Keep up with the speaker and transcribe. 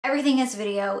Everything in this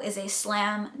video is a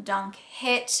slam dunk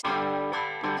hit.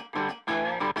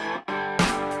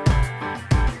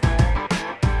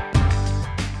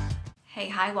 Hey,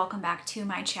 hi, welcome back to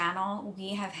my channel.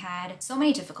 We have had so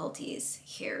many difficulties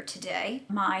here today.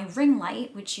 My ring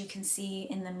light, which you can see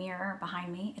in the mirror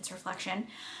behind me, its reflection,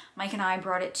 Mike and I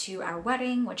brought it to our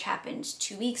wedding, which happened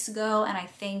 2 weeks ago, and I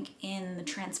think in the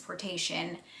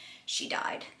transportation, she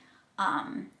died.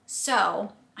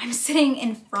 So I'm sitting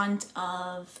in front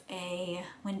of a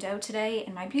window today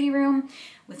in my beauty room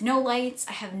with no lights.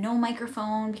 I have no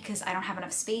microphone because I don't have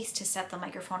enough space to set the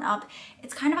microphone up.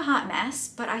 It's kind of a hot mess,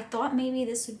 but I thought maybe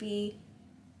this would be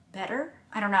better.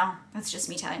 I don't know. That's just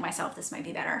me telling myself this might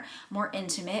be better. More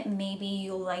intimate. Maybe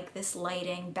you'll like this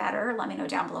lighting better. Let me know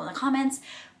down below in the comments.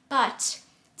 But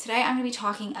today I'm going to be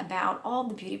talking about all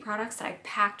the beauty products that I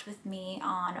packed with me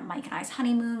on Mike and I's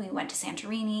honeymoon. We went to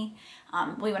Santorini.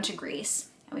 We went to Greece.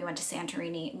 And we went to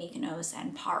Santorini, Mykonos,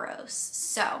 and Paros.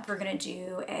 So we're gonna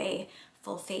do a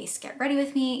full face get ready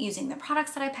with me using the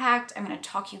products that I packed. I'm gonna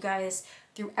talk you guys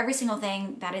through every single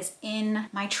thing that is in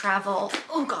my travel,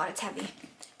 oh God, it's heavy,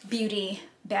 beauty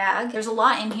bag. There's a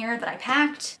lot in here that I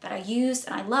packed, that I used,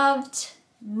 and I loved.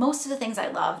 Most of the things I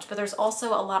loved, but there's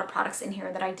also a lot of products in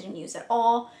here that I didn't use at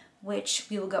all, which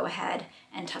we will go ahead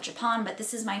and touch upon. But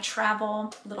this is my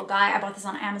travel little guy. I bought this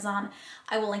on Amazon.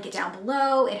 I will link it down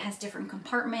below. It has different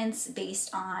compartments based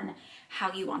on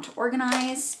how you want to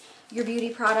organize your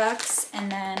beauty products.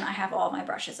 And then I have all my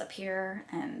brushes up here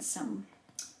and some,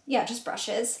 yeah, just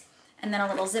brushes. And then a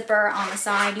little zipper on the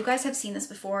side. You guys have seen this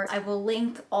before. I will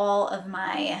link all of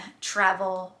my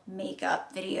travel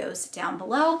makeup videos down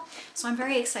below. So I'm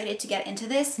very excited to get into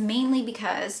this, mainly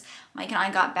because Mike and I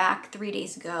got back 3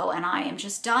 days ago and I am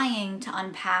just dying to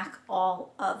unpack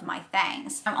all of my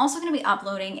things. I'm also gonna be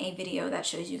uploading a video that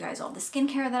shows you guys all the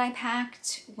skincare that I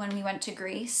packed when we went to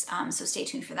Greece. So stay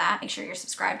tuned for that. Make sure you're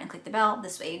subscribed and click the bell.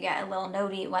 This way you get a little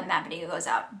noti when that video goes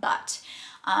out. But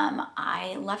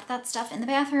I left that stuff in the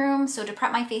bathroom. So to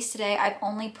prep my face today, I've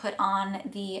only put on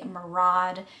the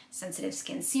Murad Sensitive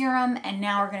Skin Serum. And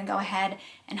now we're gonna go ahead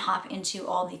and hop into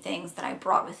all the things that I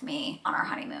brought with me on our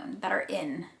honeymoon that are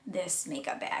in this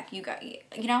makeup bag. You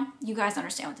guys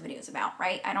understand what the video is about,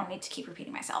 right? I don't need to keep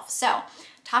repeating myself. So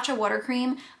Tatcha water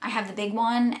cream, I have the big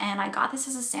one and I got this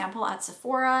as a sample at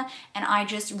Sephora and I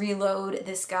just reload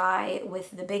this guy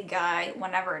with the big guy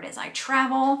whenever it is I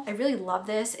travel. I really love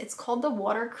this. It's called the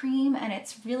water cream and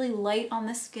it's really light on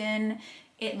the skin.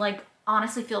 It like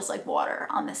honestly feels like water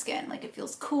on the skin. Like it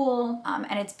feels cool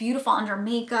and it's beautiful under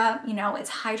makeup. You know, it's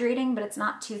hydrating, but it's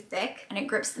not too thick and it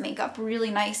grips the makeup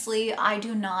really nicely. I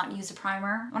do not use a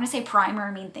primer. When I say primer,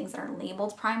 I mean things that are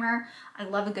labeled primer. I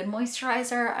love a good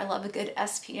moisturizer. I love a good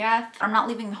SPF. I'm not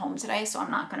leaving home today, so I'm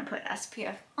not gonna put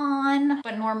SPF on,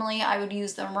 but normally I would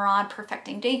use the Murad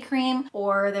Perfecting Day Cream,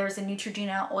 or there's a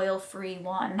Neutrogena oil-free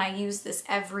one. I use this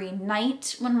every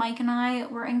night when Mike and I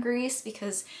were in Greece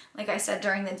because, like I said,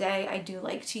 during the day, I do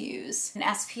like to use an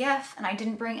SPF, and I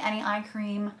didn't bring any eye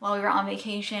cream while we were on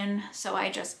vacation, so I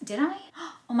just, did I?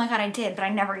 Oh my God, I did, but I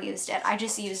never used it. I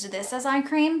just used this as eye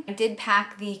cream. I did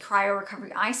pack the Cryo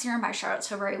Recovery Eye Serum by Charlotte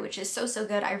Tilbury, which is so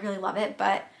good. I really love it,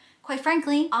 but quite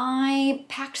frankly, I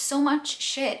packed so much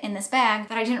shit in this bag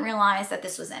that I didn't realize that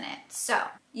this was in it. So,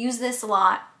 use this a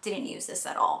lot, didn't use this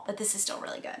at all, but this is still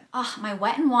really good. Oh, my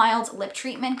Wet n Wild lip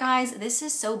treatment, guys. This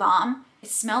is so bomb. It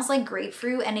smells like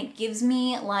grapefruit and it gives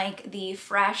me like the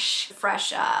fresh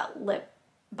lip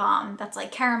balm that's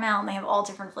like caramel, and they have all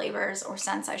different flavors or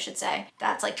scents, I should say.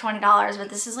 That's like $20, but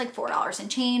this is like $4 and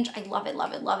change. I love it,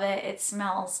 love it, love it. It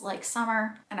smells like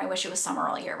summer and I wish it was summer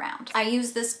all year round. I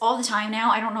use this all the time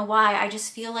now. I don't know why. I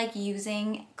just feel like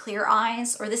using Clear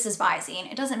Eyes, or this is Visine.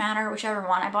 It doesn't matter, whichever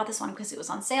one. I bought this one because it was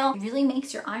on sale. It really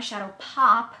makes your eyeshadow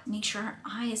pop, makes your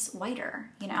eyes whiter,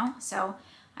 you know? So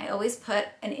I always put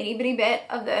an itty bitty bit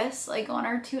of this, like 1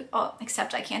 or 2, oh,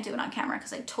 except I can't do it on camera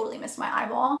because I totally missed my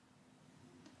eyeball.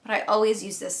 But I always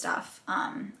use this stuff.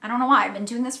 I don't know why. I've been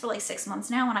doing this for like 6 months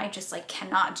now and I just like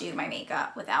cannot do my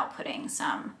makeup without putting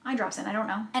some eye drops in. I don't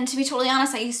know. And to be totally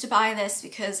honest, I used to buy this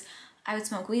because I would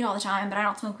smoke weed all the time, but I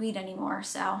don't smoke weed anymore.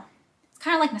 So it's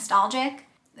kind of like nostalgic.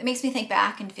 It makes me think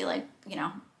back and feel like, you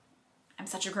know, I'm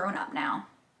such a grown up now.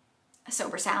 A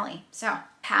sober Sally. So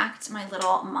packed my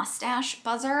little mustache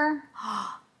buzzer.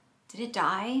 Did it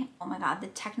die? Oh my God, the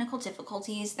technical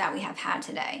difficulties that we have had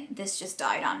today. This just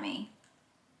died on me.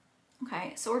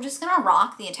 Okay, so we're just gonna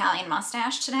rock the Italian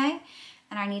mustache today,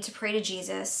 and I need to pray to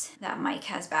Jesus that Mike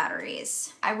has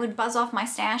batteries. I would buzz off my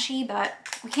stashy, but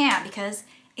we can't because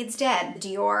It's dead.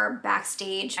 Dior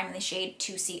Backstage, I'm in the shade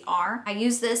 2CR. I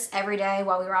use this every day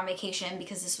while we were on vacation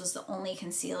because this was the only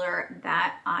concealer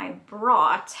that I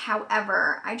brought.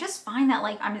 However, I just find that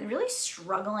like I'm really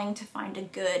struggling to find a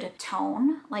good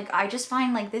tone. Like I just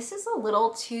find like this is a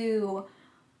little too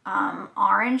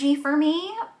orangey for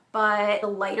me, but the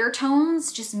lighter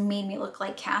tones just made me look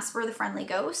like Casper the Friendly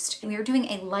Ghost. We are doing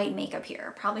a light makeup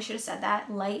here. Probably should have said that.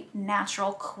 Light,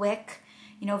 natural, quick.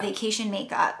 You know, vacation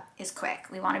makeup is quick.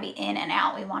 We want to be in and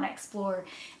out. We want to explore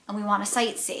and we want to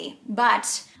sightsee.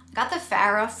 But I got the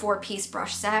Farrah 4-piece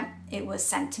brush set. It was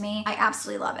sent to me. I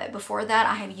absolutely love it. Before that,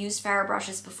 I have used Farrah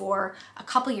brushes before. A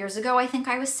couple years ago, I think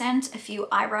I was sent a few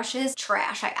eye brushes.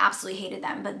 Trash. I absolutely hated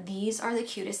them, but these are the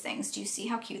cutest things. Do you see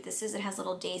how cute this is? It has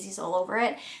little daisies all over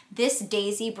it. This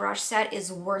daisy brush set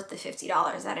is worth the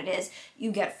 $50 that it is.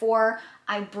 You get 4.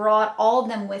 I brought all of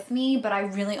them with me, but I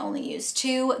really only used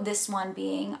 2. This one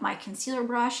being my concealer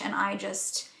brush, and I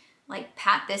just like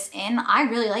pat this in. I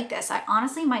really like this. I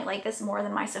honestly might like this more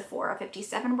than my Sephora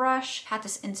 57 brush. Pat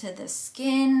this into the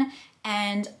skin,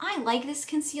 and I like this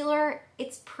concealer.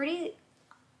 It's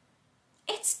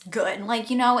good. Like,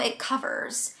 you know, it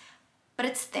covers, but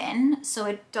it's thin, so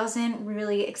it doesn't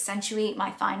really accentuate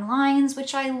my fine lines,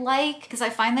 which I like, because I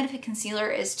find that if a concealer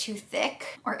is too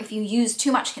thick, or if you use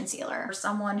too much concealer, for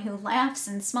someone who laughs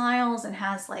and smiles and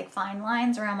has like fine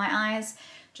lines around my eyes,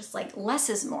 just like less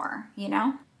is more, you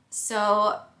know?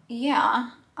 So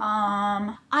yeah,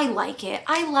 I like it.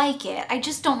 I like it. I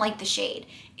just don't like the shade.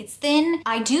 It's thin.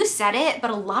 I do set it,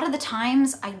 but a lot of the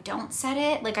times I don't set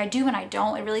it. Like I do and I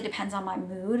don't. It really depends on my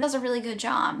mood. It does a really good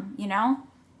job, you know?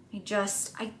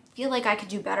 I feel like I could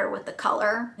do better with the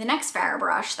color. The next Farrah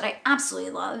brush that I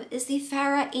absolutely love is the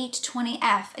Farrah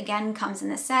 820F. Again, comes in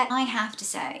this set. I have to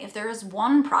say, if there is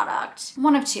one product,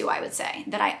 one of 2 I would say,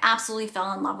 that I absolutely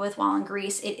fell in love with while in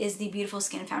Greece, it is the Beautiful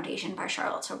Skin Foundation by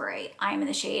Charlotte Tilbury. I am in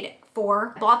the shade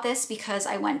 4. I bought this because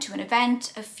I went to an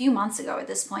event a few months ago at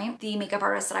this point. The makeup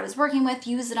artist that I was working with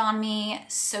used it on me.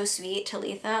 So sweet,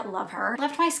 Talitha, love her.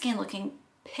 Left my skin looking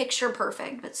picture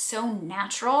perfect, but so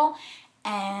natural.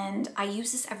 And I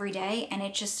use this every day and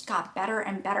it just got better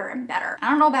and better and better. I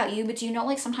don't know about you, but do you know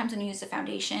like sometimes when you use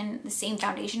the same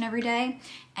foundation every day,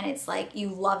 and it's like you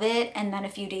love it, and then a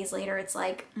few days later it's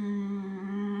like,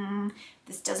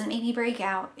 this doesn't make me break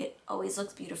out. It always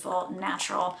looks beautiful,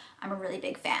 natural. I'm a really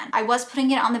big fan. I was putting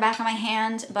it on the back of my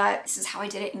hand, but this is how I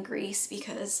did it in Greece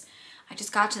because I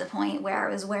just got to the point where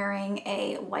I was wearing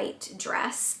a white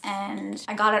dress and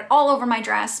I got it all over my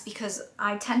dress because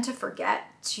I tend to forget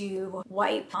to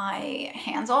wipe my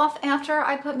hands off after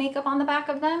I put makeup on the back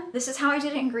of them. This is how I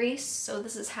did it in Greece, so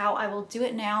this is how I will do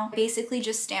it now. Basically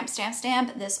just stamp, stamp,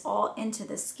 stamp this all into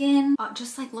the skin.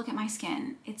 Just like look at my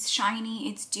skin. It's shiny,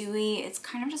 it's dewy, it's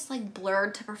kind of just like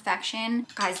blurred to perfection.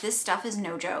 Guys, this stuff is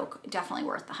no joke. Definitely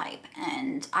worth the hype.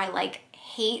 And I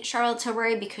hate Charlotte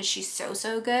Tilbury because she's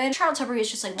so good. Charlotte Tilbury is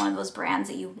just like one of those brands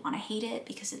that you want to hate it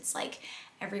because it's like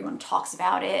everyone talks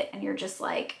about it and you're just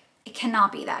like, it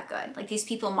cannot be that good. Like these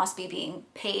people must be being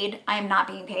paid. I am not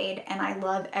being paid, and I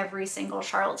love every single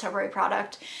Charlotte Tilbury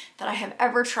product that I have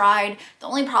ever tried. The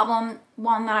only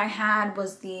one that I had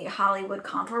was the Hollywood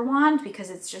Contour Wand because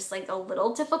it's just like a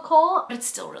little difficult, but it's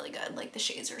still really good. Like the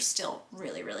shades are still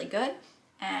really good.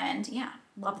 And yeah,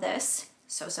 love this.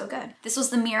 So good. This was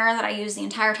the mirror that I used the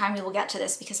entire time. We will get to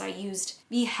this because I used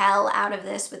the hell out of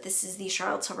this, but this is the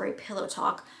Charlotte Tilbury Pillow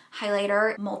Talk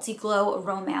Highlighter Multi-Glow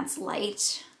Romance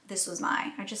Light. This was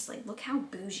I just like, look how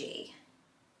bougie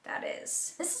that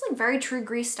is. This is like very true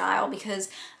Greece style because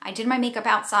I did my makeup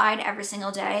outside every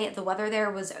single day. The weather there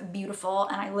was beautiful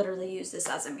and I literally used this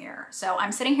as a mirror. So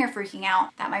I'm sitting here freaking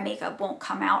out that my makeup won't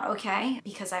come out okay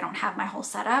because I don't have my whole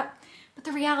setup. But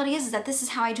the reality is that this is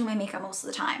how I do my makeup most of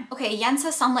the time. Okay,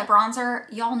 Yensa Sunlit Bronzer.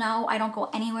 Y'all know I don't go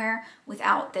anywhere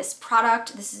without this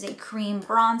product. This is a cream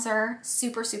bronzer,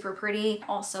 super pretty.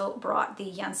 Also brought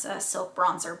the Yensa Silk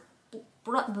Bronzer,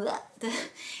 the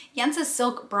Yensa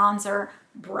Silk Bronzer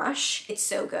brush. It's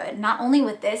so good. Not only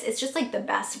with this, it's just like the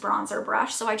best bronzer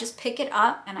brush. So I just pick it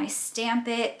up and I stamp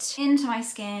it into my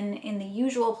skin in the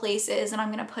usual places, and I'm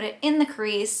gonna put it in the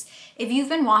crease. If you've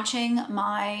been watching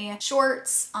my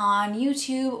shorts on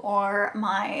YouTube or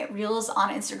my reels on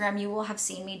Instagram, you will have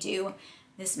seen me do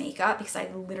this makeup because I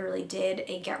literally did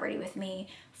a get ready with me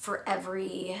for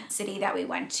every city that we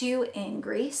went to in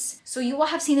Greece. So you will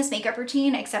have seen this makeup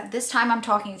routine, except this time I'm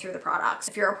talking you through the products.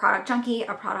 If you're a product junkie,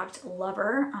 a product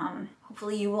lover,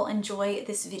 hopefully you will enjoy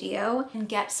this video and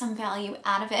get some value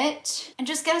out of it and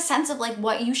just get a sense of like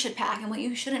what you should pack and what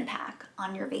you shouldn't pack.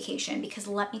 on your vacation, because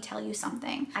let me tell you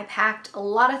something. I packed a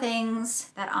lot of things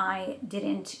that I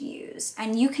didn't use,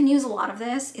 and you can use a lot of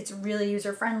this. It's really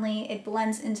user friendly. It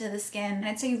blends into the skin, and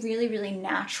it's a really, really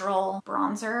natural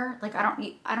bronzer. Like I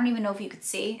don't even know if you could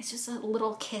see. It's just a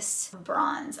little kiss of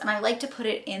bronze, and I like to put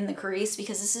it in the crease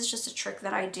because this is just a trick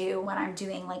that I do when I'm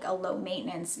doing like a low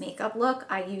maintenance makeup look.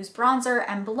 I use bronzer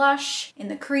and blush in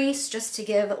the crease just to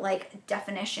give like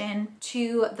definition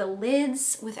to the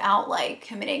lids without like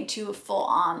committing to a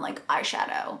full-on like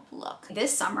eyeshadow look.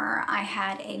 This summer I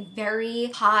had a very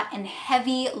hot and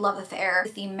heavy love affair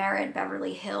with the Merit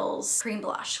Beverly Hills cream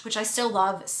blush, which I still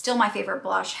love, still my favorite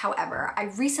blush. However, I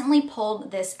recently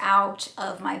pulled this out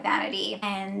of my vanity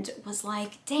and was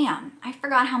like, damn, I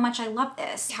forgot how much I love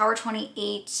this. Tower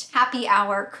 28 Happy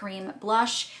Hour Cream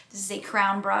Blush. This is a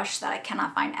crown brush that I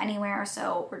cannot find anywhere,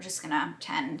 so we're just gonna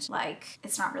pretend like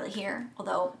it's not really here,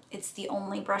 although it's the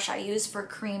only brush I use for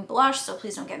cream blush, so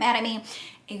please don't get mad at me.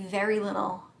 A very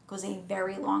little goes a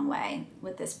very long way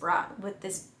with this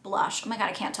blush. Oh my God,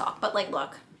 I can't talk, but like,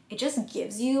 look, it just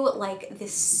gives you like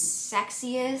this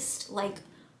sexiest, like,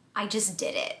 I just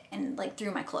did it and like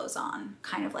threw my clothes on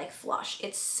kind of like flush.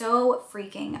 It's so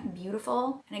freaking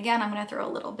beautiful. And again, I'm gonna throw a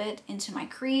little bit into my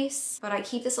crease, but I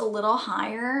keep this a little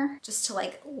higher just to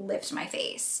like lift my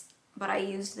face. But I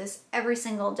use this every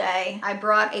single day. I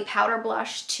brought a powder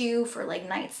blush too for like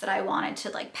nights that I wanted to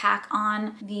like pack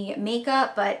on the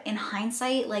makeup, but in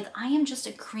hindsight, like I am just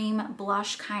a cream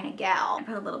blush kind of gal. I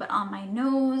put a little bit on my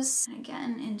nose, and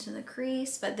again into the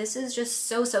crease, but this is just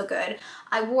so, so good.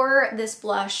 I wore this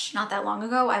blush not that long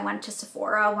ago. I went to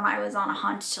Sephora when I was on a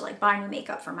hunt to like buy new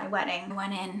makeup for my wedding. I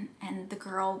went in and the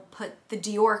girl put the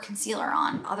Dior concealer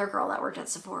on. The other girl that worked at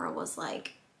Sephora was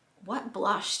like, what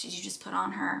blush did you just put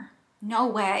on her? No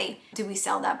way do we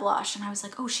sell that blush. And I was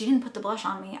like, oh, she didn't put the blush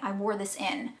on me. I wore this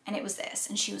in and it was this.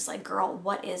 And she was like, girl,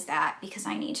 what is that? Because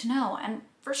I need to know. And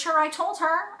for sure I told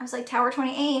her. I was like, Tower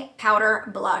 28 powder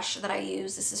blush that I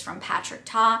use. This is from Patrick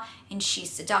Ta and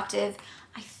She's Seductive.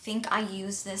 I think I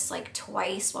used this like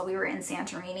twice while we were in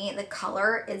Santorini. The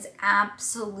color is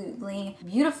absolutely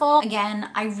beautiful. Again,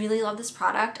 I really love this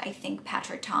product. I think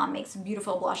Patrick Ta makes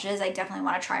beautiful blushes. I definitely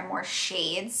want to try more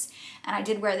shades. And I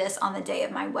did wear this on the day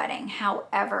of my wedding.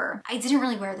 However, I didn't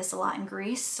really wear this a lot in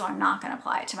Greece, so I'm not gonna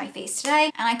apply it to my face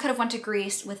today. And I could have went to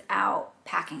Greece without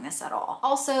packing this at all.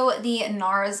 Also, the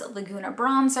NARS Laguna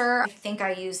bronzer. I think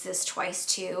I used this twice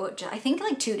too. I think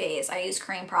like 2 days. I used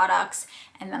cream products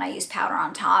and then I used powder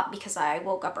on top because I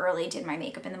woke up early, did my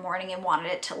makeup in the morning and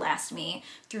wanted it to last me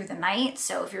through the night.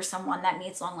 So if you're someone that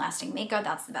needs long-lasting makeup,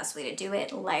 that's the best way to do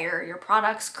it. Layer your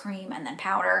products, cream and then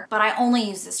powder. But I only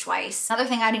use this twice. Another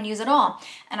thing I didn't use at all.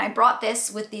 And I brought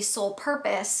this with the sole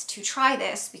purpose to try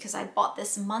this because I bought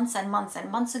this months and months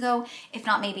and months ago, if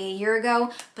not maybe a year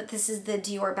ago. But this is the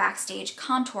Dior Backstage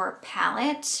Contour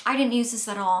Palette. I didn't use this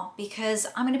at all because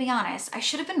I'm gonna be honest, I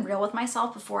should have been real with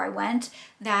myself before I went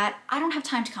that I don't have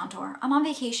time to contour. I'm on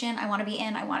vacation, I wanna be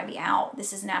in, I wanna be out.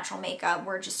 This is natural makeup,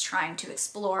 we're just trying to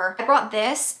explore. I brought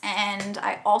this and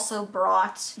I also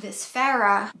brought this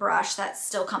Farah brush that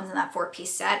still comes in that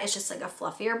 4-piece set. It's just like a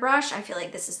fluffier brush. I feel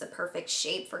like this is the perfect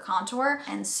shape for contour,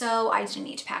 and so I didn't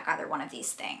need to pack either one of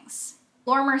these things.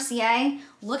 Laura Mercier,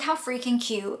 look how freaking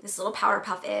cute this little powder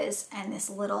puff is and this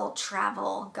little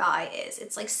travel guy is.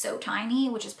 It's like so tiny,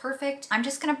 which is perfect. I'm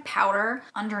just gonna powder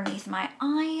underneath my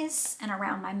eyes and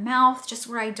around my mouth, just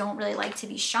where I don't really like to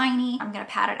be shiny. I'm gonna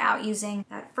pat it out using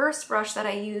that first brush that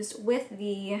I used with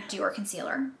the Dior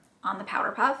concealer on the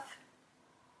powder puff.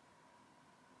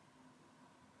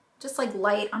 Just like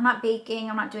light, I'm not baking,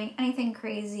 I'm not doing anything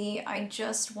crazy. I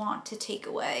just want to take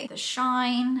away the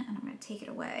shine, and I'm gonna take it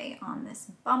away on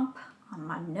this bump on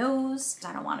my nose.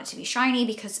 I don't want it to be shiny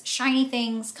because shiny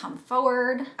things come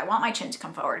forward. I want my chin to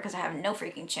come forward because I have no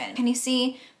freaking chin. Can you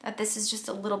see that this is just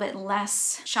a little bit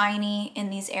less shiny in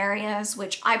these areas,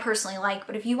 which I personally like,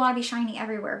 but if you want to be shiny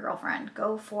everywhere, girlfriend,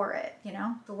 go for it, you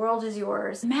know? The world is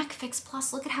yours. MAC Fix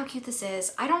Plus, look at how cute this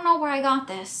is. I don't know where I got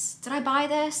this. Did I buy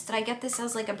this? Did I get this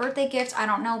as like a birthday gift? I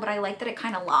don't know, but I like that it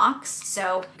kind of locks.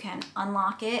 So you can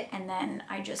unlock it and then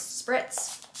I just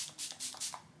spritz.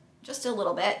 Just a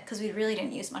little bit because we really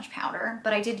didn't use much powder,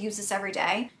 but I did use this every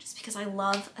day just because I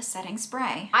love a setting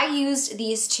spray. I used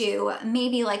these two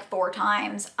maybe like 4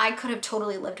 times. I could have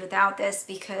totally lived without this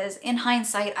because in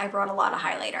hindsight, I brought a lot of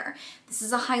highlighter. This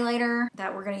is a highlighter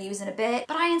that we're gonna use in a bit,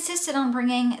 but I insisted on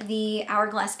bringing the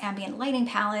Hourglass Ambient Lighting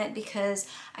Palette because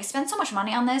I spent so much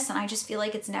money on this and I just feel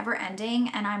like it's never ending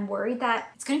and I'm worried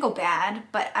that it's gonna go bad,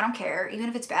 but I don't care. Even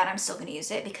if it's bad, I'm still gonna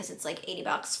use it because it's like 80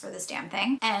 bucks for this damn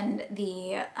thing. And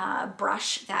the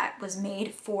brush that was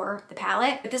made for the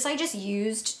palette. But this I just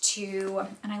used to,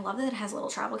 and I love that it has a little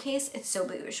travel case. It's so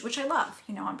bouge, which I love.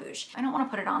 You know I'm bouge. I don't want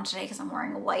to put it on today because I'm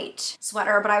wearing a white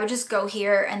sweater, but I would just go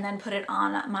here and then put it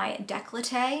on my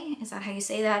décolleté. Is that how you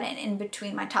say that? And in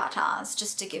between my tatas,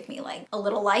 just to give me like a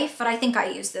little life. But I think I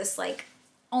use this like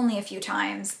only a few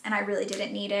times and I really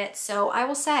didn't need it. So I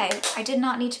will say I did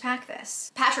not need to pack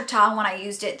this. Patrick Ta, when I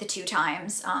used it the 2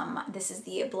 times, this is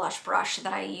the blush brush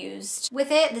that I used with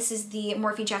it. This is the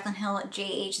Morphe Jaclyn Hill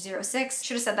JH06.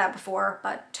 Should have said that before,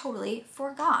 but totally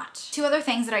forgot. 2 other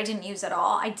things that I didn't use at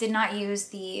all. I did not use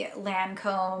the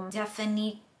Lancome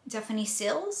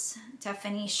Definitions.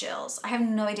 I have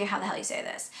no idea how the hell you say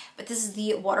this, but this is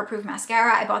the waterproof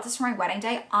mascara. I bought this for my wedding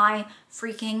day. I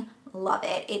freaking love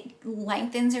it. It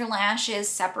lengthens your lashes,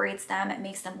 separates them, it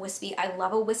makes them wispy. I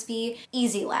love a wispy,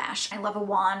 easy lash. I love a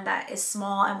wand that is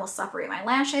small and will separate my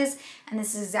lashes, and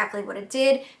this is exactly what it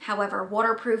did. However,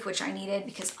 waterproof, which I needed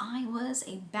because I was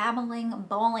a babbling,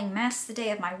 bawling mess the day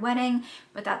of my wedding,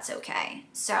 but that's okay.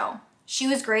 So she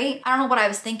was great. I don't know what I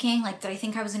was thinking. Like, did I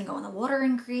think I was gonna go in the water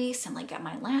and grease and like get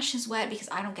my lashes wet because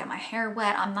I don't get my hair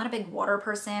wet? I'm not a big water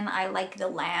person. I like the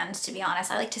land, to be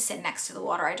honest. I like to sit next to the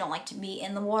water. I don't like to be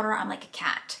in the water. I'm like a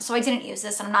cat. So I didn't use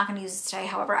this and I'm not gonna use this today.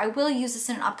 However, I will use this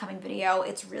in an upcoming video.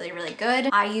 It's really, really good.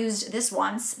 I used this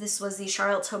once. This was the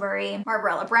Charlotte Tilbury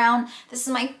Barbarella Brown. This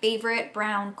is my favorite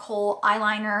brown kohl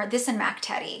eyeliner. This and Mac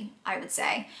Teddy, I would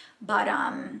say. But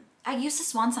I used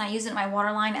this once and I used it in my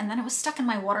waterline, and then it was stuck in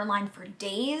my waterline for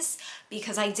days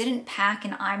because I didn't pack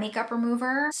an eye makeup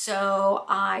remover. So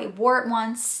I wore it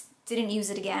once, didn't use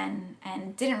it again,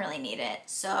 and didn't really need it.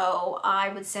 So I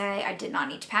would say I did not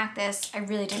need to pack this. I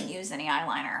really didn't use any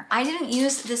eyeliner. I didn't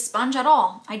use this sponge at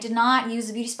all. I did not use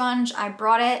the beauty sponge. I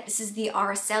brought it. This is the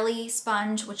Araceli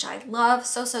sponge, which I love.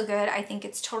 So, so good. I think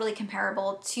it's totally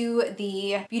comparable to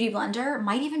the Beauty Blender.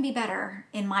 Might even be better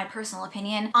in my personal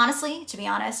opinion. Honestly, to be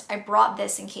honest, I brought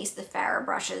this in case the Farrah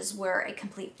brushes were a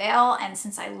complete fail, and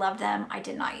since I love them, I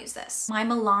did not use this. My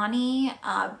Milani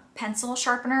pencil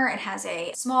sharpener, it has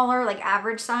a smaller, like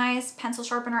average size pencil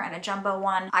sharpener and a jumbo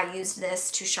one. I used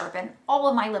this to sharpen all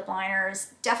of my lip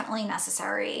liners. Definitely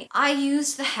necessary. I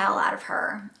used the hell out of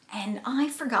her and I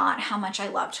forgot how much I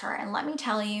loved her. And let me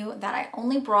tell you that I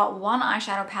only brought 1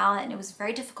 eyeshadow palette and it was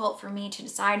very difficult for me to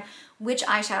decide which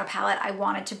eyeshadow palette I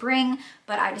wanted to bring,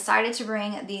 but I decided to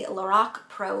bring the Lorac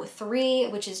Pro 3,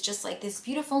 which is just like this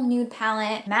beautiful nude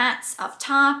palette, mattes up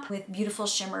top with beautiful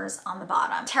shimmers on the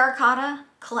bottom. Terracotta,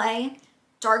 clay,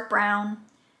 dark brown,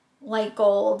 light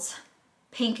gold,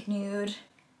 pink nude,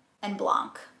 and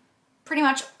blanc. Pretty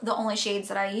much the only shades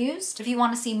that I used. If you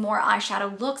want to see more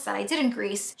eyeshadow looks that I did in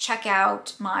Greece, check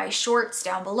out my shorts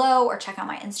down below or check out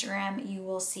my Instagram. You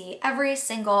will see every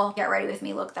single get ready with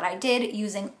me look that I did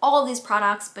using all of these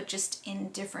products, but just in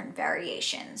different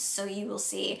variations. So you will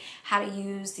see how to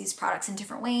use these products in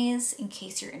different ways in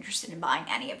case you're interested in buying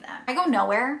any of them. I go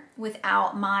nowhere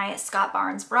without my Scott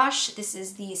Barnes brush. This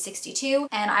is the 62,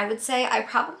 and I would say I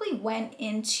probably went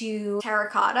into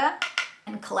terracotta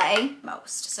and clay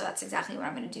most. So that's exactly what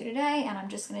I'm gonna do today. And I'm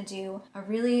just gonna do a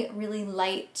really, really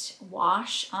light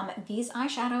wash. These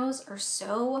eyeshadows are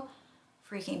so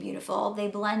freaking beautiful. They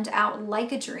blend out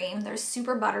like a dream. They're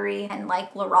super buttery, and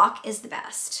like Lorac is the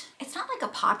best. It's not like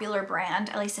a popular brand,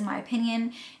 at least in my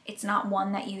opinion. It's not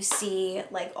one that you see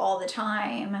like all the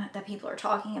time that people are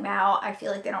talking about. I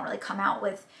feel like they don't really come out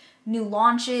with new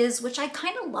launches, which I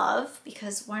kind of love,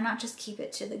 because why not just keep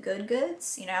it to the good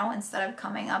goods, you know, instead of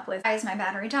coming up with, guys, my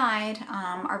battery died,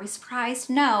 are we surprised?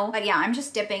 No. But yeah, I'm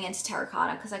just dipping into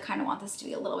terracotta because I kind of want this to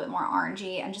be a little bit more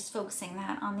orangey, and just focusing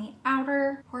that on the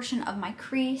outer portion of my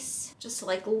crease, just to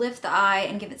like lift the eye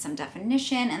and give it some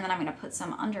definition. And then I'm gonna put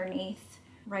some underneath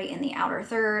right in the outer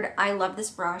third. I love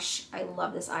this brush. I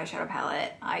love this eyeshadow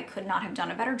palette. I could not have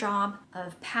done a better job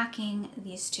of packing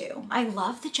these two. I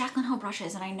love the Jaclyn Hill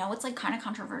brushes, and I know it's like kind of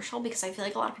controversial because I feel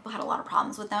like a lot of people had a lot of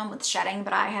problems with them with shedding,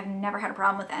 but I have never had a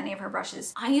problem with any of her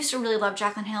brushes. I used to really love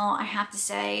Jaclyn Hill. I have to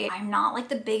say I'm not like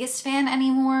the biggest fan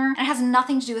anymore. And it has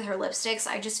nothing to do with her lipsticks.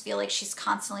 I just feel like she's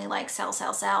constantly like sell,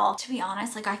 sell, sell. To be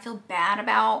honest, like I feel bad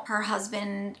about her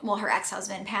husband, well, her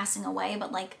ex-husband passing away,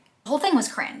 but like the whole thing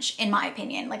was cringe, in my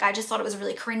opinion. Like, I just thought it was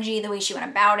really cringy the way she went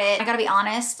about it. I gotta be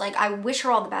honest, like, I wish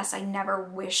her all the best. I never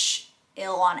wish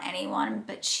ill on anyone,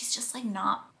 but she's just like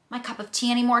not my cup of tea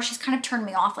anymore. She's kind of turned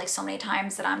me off like so many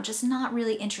times that I'm just not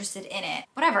really interested in it.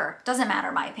 Whatever, doesn't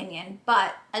matter my opinion,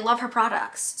 but I love her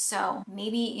products. So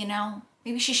maybe, you know,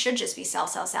 maybe she should just be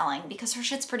selling because her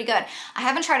shit's pretty good. I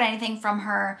haven't tried anything from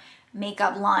her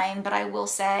makeup line, but I will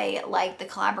say, like, the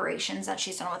collaborations that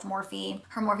she's done with Morphe,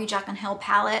 her Morphe Jaclyn Hill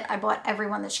palette, I bought every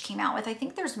one that she came out with. I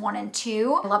think there's 1 and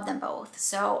 2. I love them both.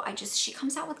 So she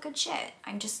comes out with good shit.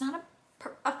 I'm just not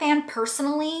a fan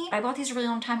personally. I bought these a really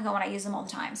long time ago and I use them all the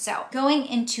time. So going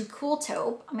into Cool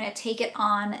Taupe, I'm gonna take it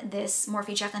on this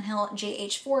Morphe Jaclyn Hill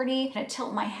JH40. I'm gonna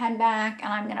tilt my head back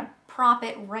and I'm gonna prop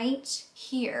it right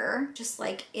here, just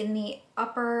like in the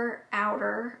upper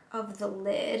outer of the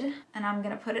lid. And I'm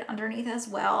gonna put it underneath as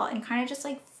well and kind of just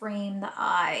like frame the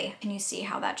eye. Can you see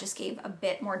how that just gave a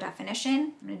bit more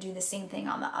definition? I'm gonna do the same thing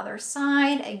on the other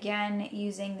side, again,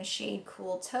 using the shade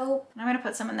Cool Taupe. And I'm gonna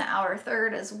put some in the outer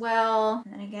third as well.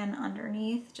 And then again,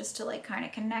 underneath, just to like kind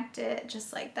of connect it,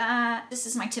 just like that. This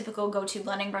is my typical go-to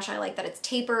blending brush. I like that it's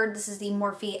tapered. This is the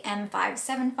Morphe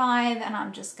M575, and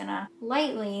I'm just gonna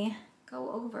lightly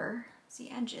go over the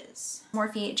edges.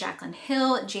 Morphe Jaclyn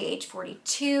Hill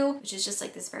JH42, which is just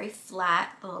like this very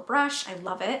flat little brush. I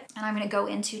love it. And I'm gonna go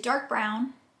into dark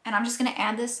brown, and I'm just gonna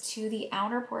add this to the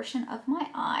outer portion of my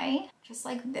eye, just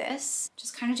like this.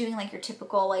 Just kind of doing like your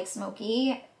typical like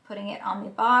smoky, putting it on the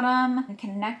bottom and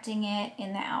connecting it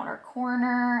in the outer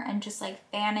corner and just like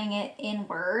fanning it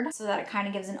inward so that it kind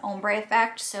of gives an ombre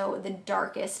effect. So the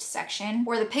darkest section,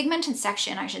 or the pigmented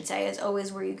section I should say, is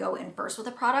always where you go in first with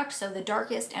a product. So the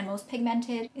darkest and most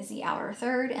pigmented is the outer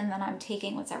third, and then I'm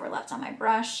taking what's ever left on my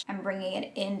brush and bringing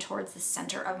it in towards the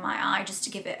center of my eye just to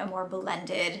give it a more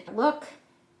blended look.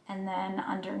 And then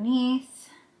underneath,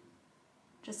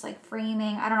 just like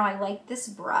framing. I don't know, I like this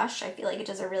brush. I feel like it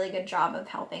does a really good job of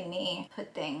helping me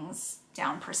put things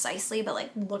down precisely, but like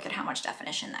look at how much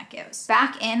definition that gives.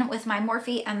 Back in with my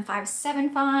Morphe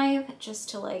M575 just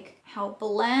to like help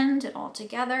blend it all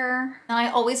together. And I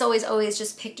always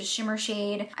just picked a shimmer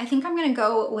shade. I think I'm gonna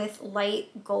go with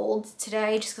light gold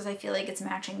today just because I feel like it's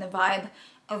matching the vibe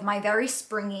of my very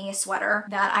springy sweater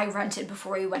that I rented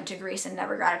before we went to Greece and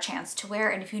never got a chance to wear.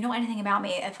 And if you know anything about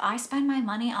me, if I spend my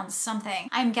money on something,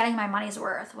 I'm getting my money's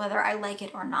worth, whether I like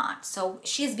it or not. So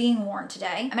she is being worn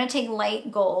today. I'm gonna take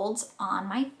light gold on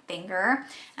my finger,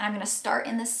 and I'm gonna start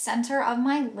in the center of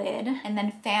my lid and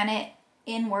then fan it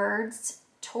inwards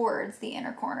towards the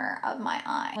inner corner of my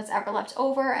eye. What's ever left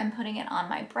over, I'm putting it on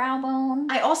my brow bone.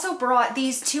 I also brought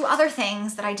these 2 other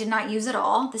things that I did not use at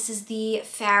all. This is the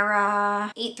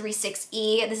Farah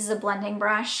 836E. This is a blending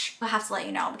brush. I'll have to let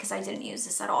you know because I didn't use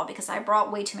this at all because I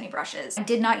brought way too many brushes. I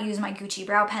did not use my Gucci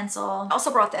brow pencil. I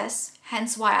also brought this,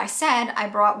 hence why I said I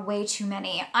brought way too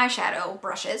many eyeshadow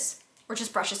brushes, or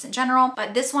just brushes in general.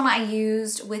 But this one I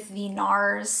used with the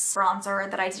NARS bronzer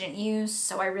that I didn't use,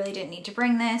 so I really didn't need to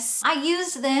bring this. I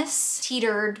used this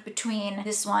teetered between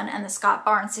this one and the Scott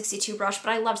Barnes 62 brush,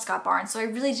 but I love Scott Barnes, so I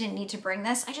really didn't need to bring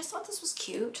this. I just thought this was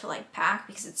cute to like pack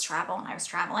because it's travel and I was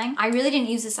traveling. I really didn't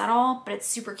use this at all, but it's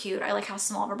super cute. I like how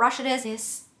small of a brush it is.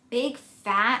 This big,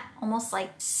 fat, almost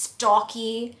like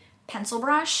stalky pencil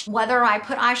brush. Whether I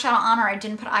put eyeshadow on or I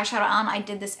didn't put eyeshadow on, I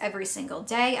did this every single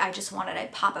day. I just wanted a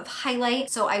pop of highlight.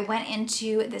 So I went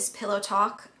into this Pillow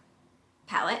Talk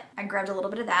palette. I grabbed a little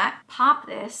bit of that, pop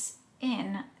this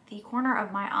in the corner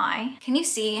of my eye. Can you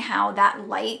see how that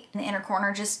light in the inner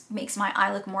corner just makes my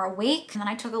eye look more awake? And then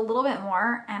I took a little bit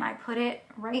more and I put it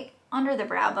right under the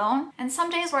brow bone. And some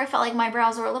days where I felt like my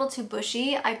brows were a little too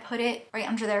bushy, I put it right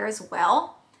under there as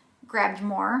well. Grabbed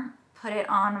more, put it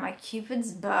on my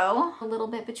Cupid's bow, a little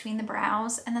bit between the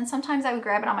brows, and then sometimes I would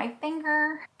grab it on my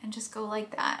finger and just go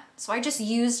like that. So I just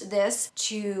used this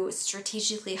to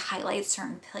strategically highlight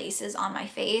certain places on my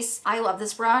face. I love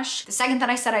this brush. The second that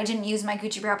I said I didn't use my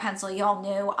Gucci brow pencil, y'all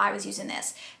knew I was using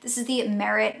this. This is the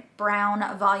Merit Brown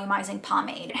Volumizing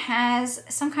Pomade. It has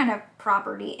some kind of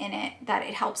property in it that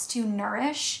it helps to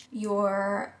nourish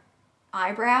your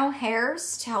eyebrow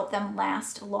hairs to help them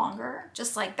last longer,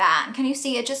 just like that. And can you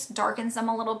see it just darkens them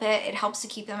a little bit? It helps to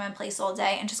keep them in place all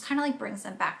day and just kind of like brings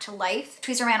them back to life.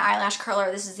 Tweezerman eyelash curler.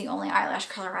 This is the only eyelash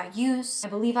curler I use. I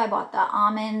believe I bought the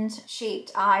almond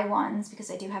shaped eye ones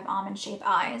because I do have almond shaped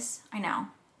eyes. I know.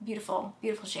 Beautiful,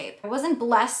 beautiful shape. I wasn't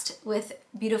blessed with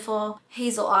beautiful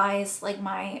hazel eyes like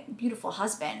my beautiful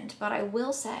husband, but I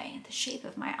will say the shape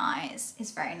of my eyes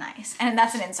is very nice. And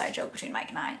that's an inside joke between Mike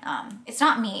and I. It's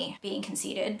not me being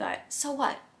conceited, but so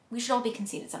what? We should all be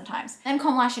conceited sometimes.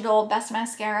 Lancome Lash Idole, best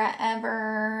mascara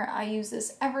ever. I use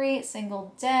this every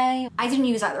single day. I didn't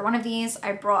use either one of these.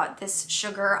 I brought this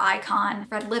Sugar Icon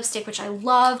red lipstick, which I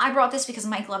love. I brought this because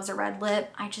Mike loves a red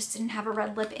lip. I just didn't have a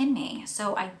red lip in me,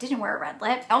 so I didn't wear a red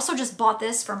lip. I also just bought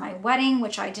this for my wedding,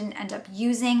 which I didn't end up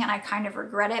using, and I kind of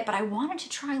regret it, but I wanted to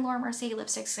try Laura Mercier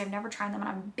lipsticks because I've never tried them, and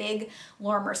I'm a big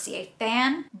Laura Mercier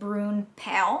fan. Brune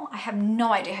Pale. I have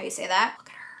no idea how you say that. Look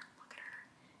at her.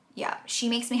 Yeah, she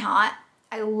makes me hot.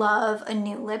 I love a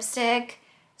nude lipstick.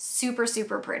 Super,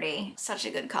 super pretty. Such a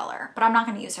good color. But I'm not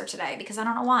gonna use her today because I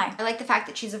don't know why. I like the fact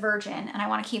that she's a virgin and I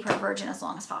wanna keep her a virgin as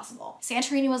long as possible.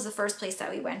 Santorini was the first place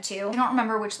that we went to. I don't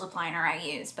remember which lip liner I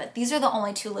used, but these are the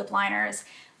only 2 lip liners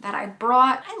that I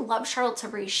brought. I love Charlotte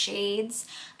Tilbury shades.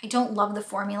 I don't love the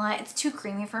formula. It's too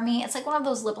creamy for me. It's like one of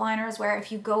those lip liners where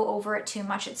if you go over it too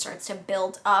much, it starts to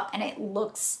build up and it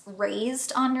looks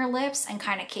raised on your lips and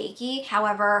kind of cakey.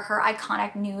 However, her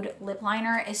iconic nude lip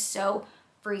liner is so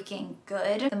freaking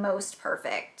good. The most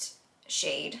perfect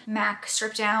shade. MAC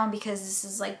Strip Down, because this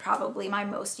is like probably my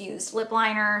most used lip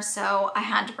liner, so I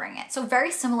had to bring it. So very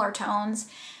similar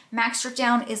tones. MAC Strip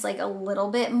Down is like a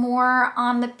little bit more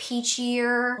on the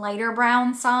peachier, lighter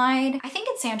brown side. I think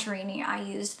at Santorini I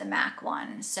used the MAC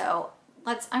one, so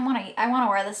I wanna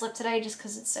wear this lip today just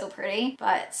because it's so pretty.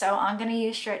 But so I'm gonna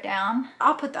use Strip Down.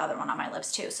 I'll put the other one on my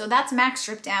lips too. So that's MAC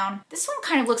Strip Down. This one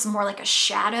kind of looks more like a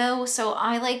shadow, so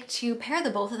I like to pair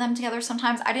the both of them together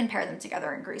sometimes. I didn't pair them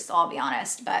together in Greece, so I'll be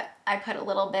honest, but I put a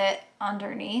little bit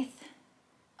underneath,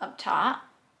 up top,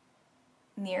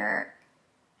 near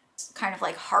kind of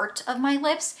like heart of my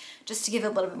lips, just to give it a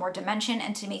little bit more dimension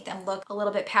and to make them look a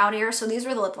little bit poutier. So these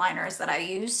were the lip liners that I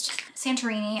used.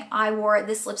 Santorini, I wore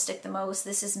this lipstick the most.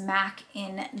 This is MAC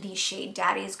in the shade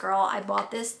Daddy's Girl. I bought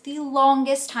this the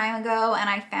longest time ago and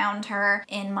I found her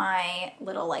in my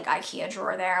little like IKEA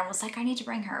drawer there and was like, I need to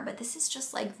bring her. But this is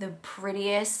just like the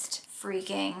prettiest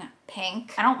freaking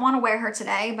pink. I don't want to wear her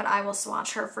today, but I will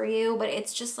swatch her for you. But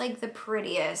it's just like the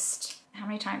prettiest. How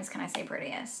many times can I say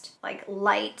prettiest? Like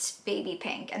light baby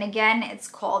pink. And again, it's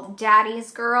called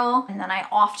Daddy's Girl. And then I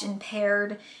often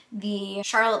paired the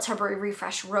Charlotte Tilbury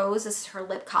Refresh Rose. This is her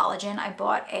lip collagen. I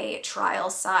bought a trial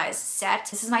size set.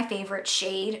 This is my favorite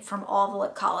shade from all the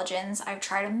lip collagens. I've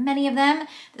tried many of them.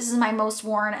 This is my most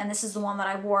worn, and this is the one that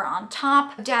I wore on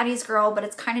top of Daddy's Girl, but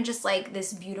it's kind of just like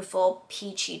this beautiful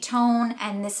peachy tone.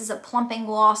 And this is a plumping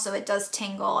gloss, so it does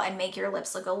tingle and make your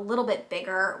lips look a little bit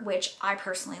bigger, which I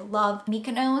personally love.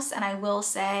 Mykonos, and I will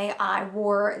say I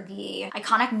wore the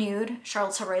iconic nude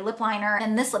Charlotte Tilbury lip liner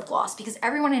and this lip gloss because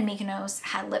everyone in Mykonos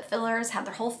had lip fillers, had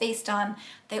their whole face done.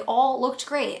 They all looked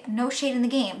great, no shade in the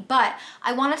game, but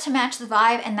I wanted to match the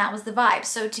vibe and that was the vibe.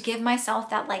 So to give myself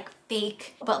that like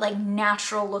fake but like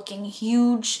natural looking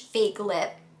huge fake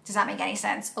lip, does that make any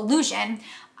sense, illusion,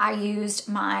 I used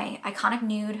my iconic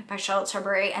nude by Charlotte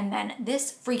Tilbury and then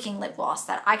this freaking lip gloss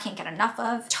that I can't get enough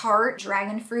of. Tarte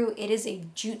Dragon Fruit. It is a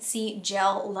jutzy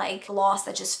gel-like gloss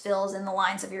that just fills in the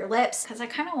lines of your lips because I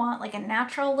kind of want like a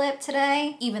natural lip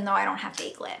today, even though I don't have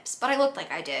fake lips. But I looked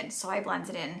like I did, so I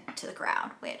blended in to the crowd,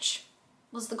 which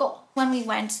was the goal. When we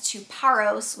went to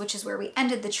Paros, which is where we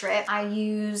ended the trip, I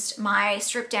used my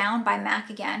Strip Down by MAC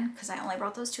again, because I only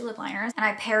brought those 2 lip liners, and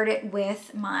I paired it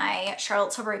with my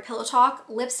Charlotte Tilbury Pillow Talk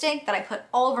lipstick that I put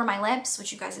all over my lips,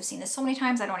 which you guys have seen this so many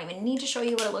times, I don't even need to show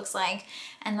you what it looks like.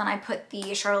 And then I put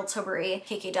the Charlotte Tilbury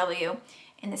KKW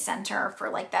in the center for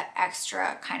like that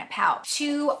extra kind of pout.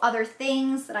 2 other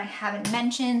things that I haven't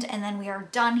mentioned, and then we are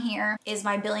done here, is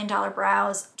my Billion Dollar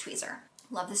Brows tweezer.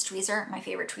 Love this tweezer, my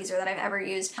favorite tweezer that I've ever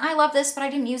used. I love this, but I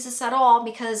didn't use this at all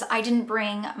because I didn't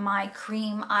bring my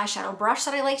cream eyeshadow brush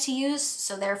that I like to use,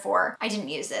 so therefore I didn't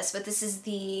use this. But this is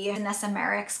the Vanessa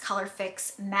Merrick's Color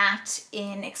Fix Matte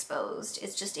in Exposed.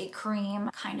 It's just a cream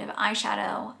kind of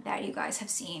eyeshadow that you guys have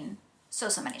seen so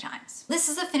many times. This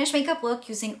is a finished makeup look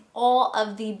using all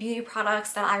of the beauty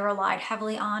products that I relied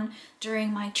heavily on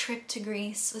during my trip to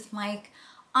Greece with Mike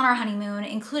on our honeymoon,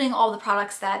 including all the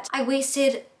products that I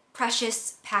wasted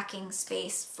precious packing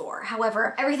space for.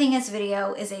 However, everything in this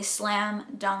video is a slam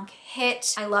dunk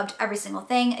hit. I loved every single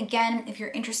thing. Again, if you're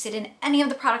interested in any of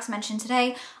the products mentioned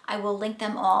today, I will link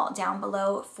them all down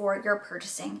below for your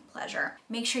purchasing pleasure.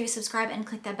 Make sure you subscribe and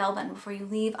click that bell button before you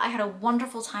leave. I had a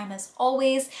wonderful time as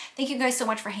always. Thank you guys so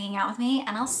much for hanging out with me,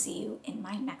 and I'll see you in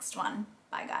my next one.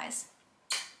 Bye guys.